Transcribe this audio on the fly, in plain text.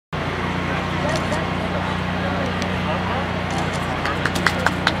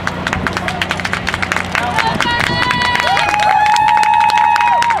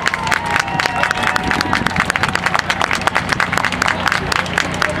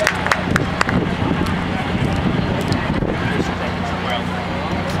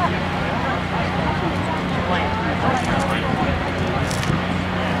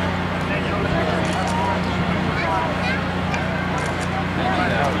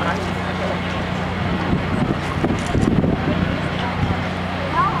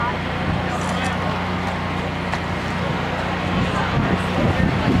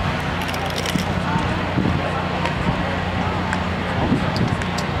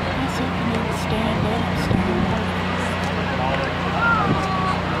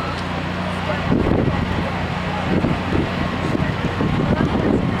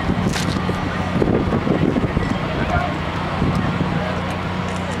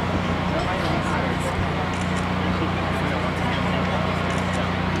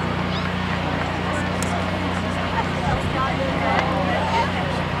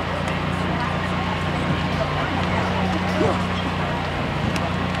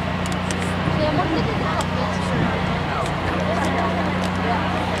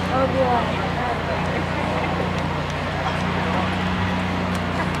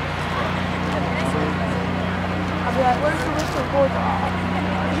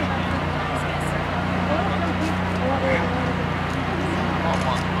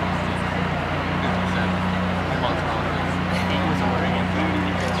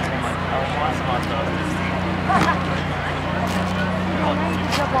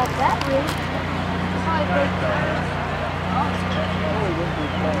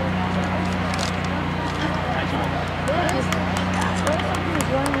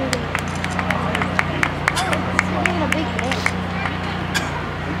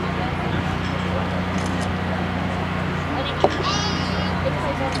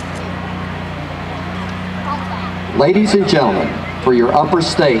Ladies and gentlemen, for your Upper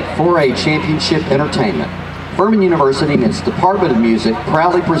State 4A Championship entertainment, Furman University and its Department of Music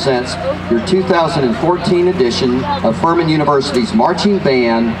proudly presents your 2014 edition of Furman University's marching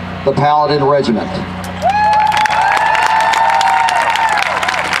band, the Paladin Regiment.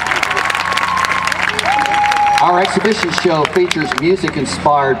 Our exhibition show features music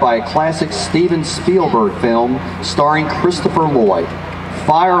inspired by a classic Steven Spielberg film starring Christopher Lloyd.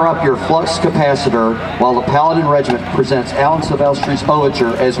 Fire up your flux capacitor while the Paladin Regiment presents Alan Silvestri's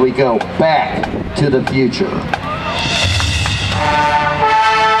overture as we go back to the future.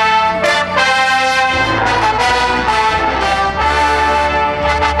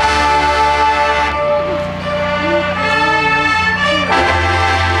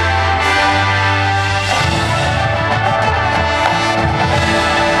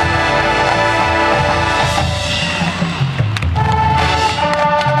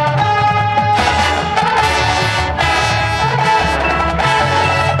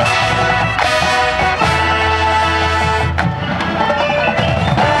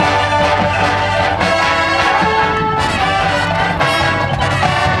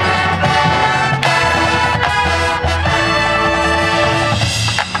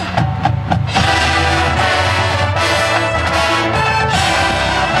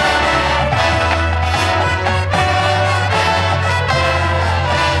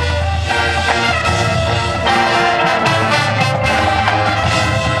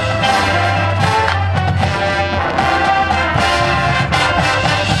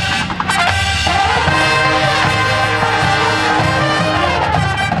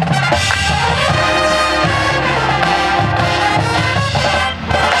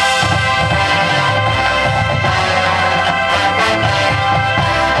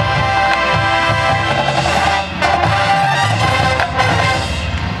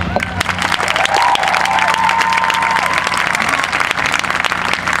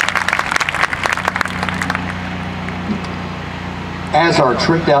 As our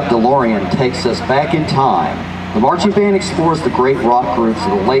tricked-out DeLorean takes us back in time, the marching band explores the great rock groups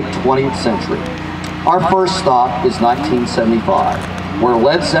of the late 20th century. Our first stop is 1975, where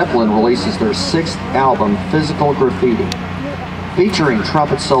Led Zeppelin releases their 6th album, Physical Graffiti. Featuring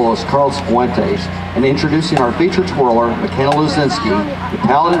trumpet soloist Carlos Fuentes and introducing our featured twirler, McKenna Luzinski, the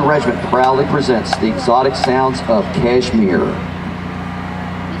Paladin Regiment proudly presents the exotic sounds of Kashmir.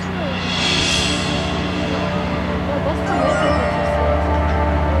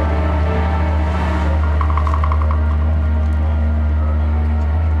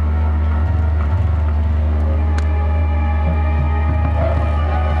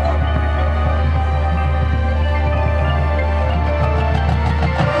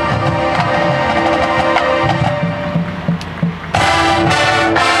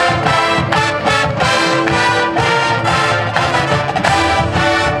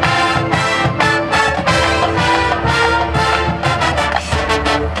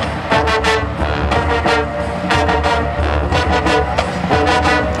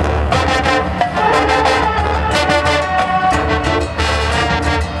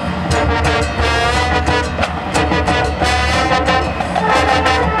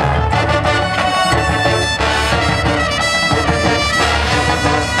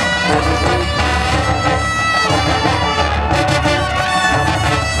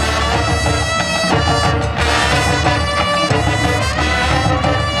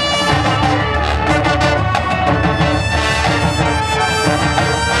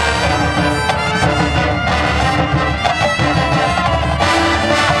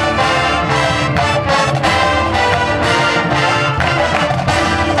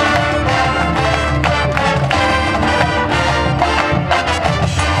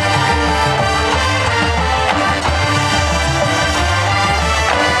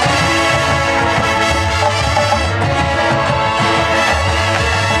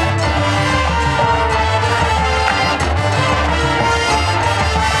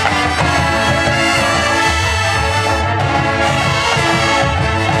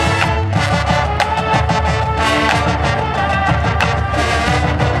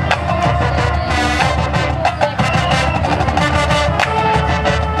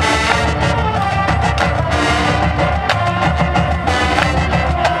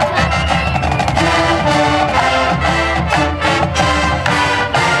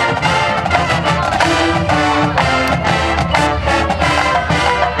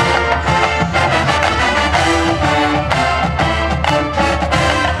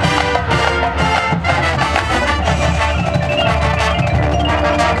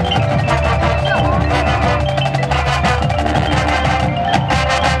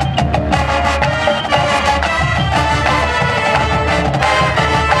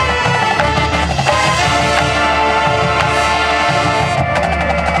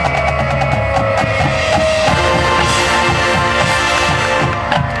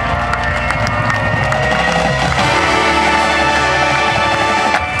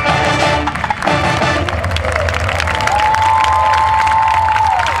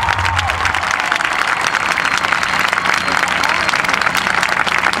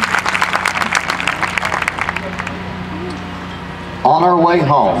 way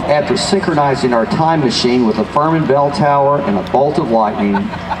home, after synchronizing our time machine with a Furman bell tower and a bolt of lightning,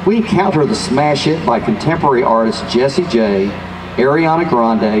 we encounter the smash hit by contemporary artists Jessie J, Ariana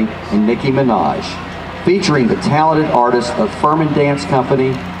Grande, and Nicki Minaj, featuring the talented artists of Furman Dance Company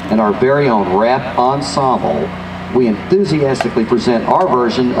and our very own rap ensemble. We enthusiastically present our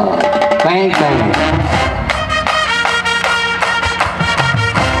version of Bang Bang.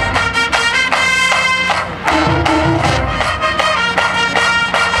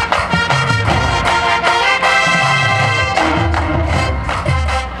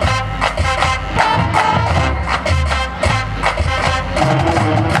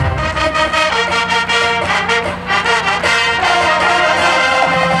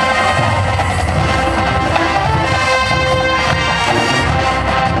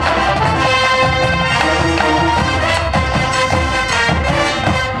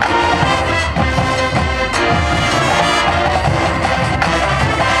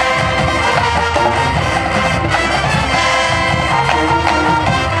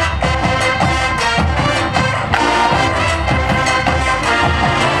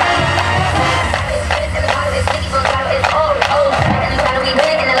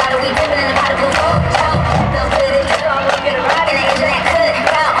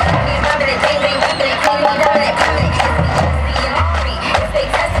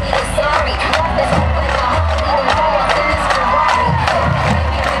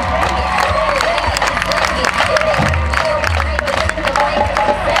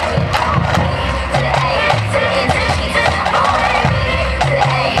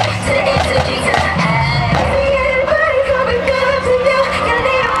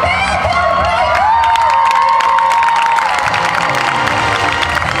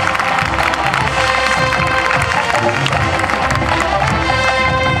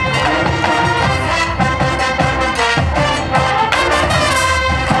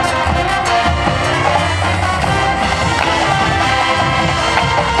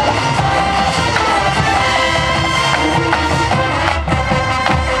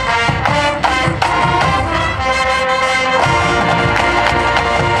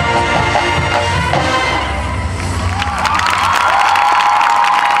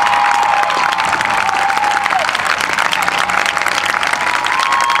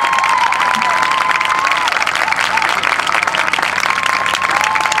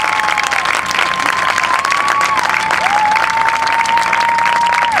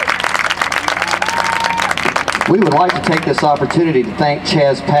 We would like to take this opportunity to thank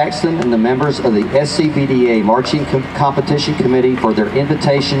Chaz Paxton and the members of the SCVDA Marching Competition Committee for their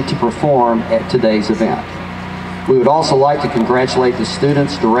invitation to perform at today's event. We would also like to congratulate the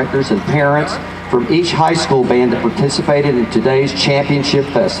students, directors, and parents from each high school band that participated in today's championship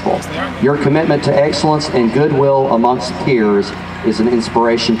festival. Your commitment to excellence and goodwill amongst peers is an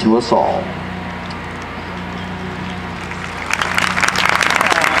inspiration to us all.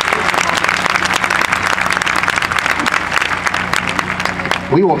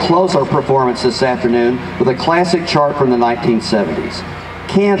 We will close our performance this afternoon with a classic chart from the 1970s.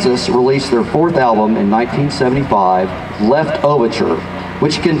 Kansas released their fourth album in 1975, Left Overture,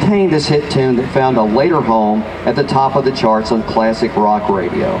 which contained this hit tune that found a later home at the top of the charts on classic rock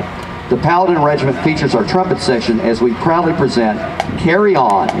radio. The Paladin Regiment features our trumpet section as we proudly present Carry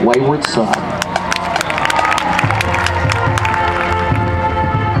On, Wayward Son.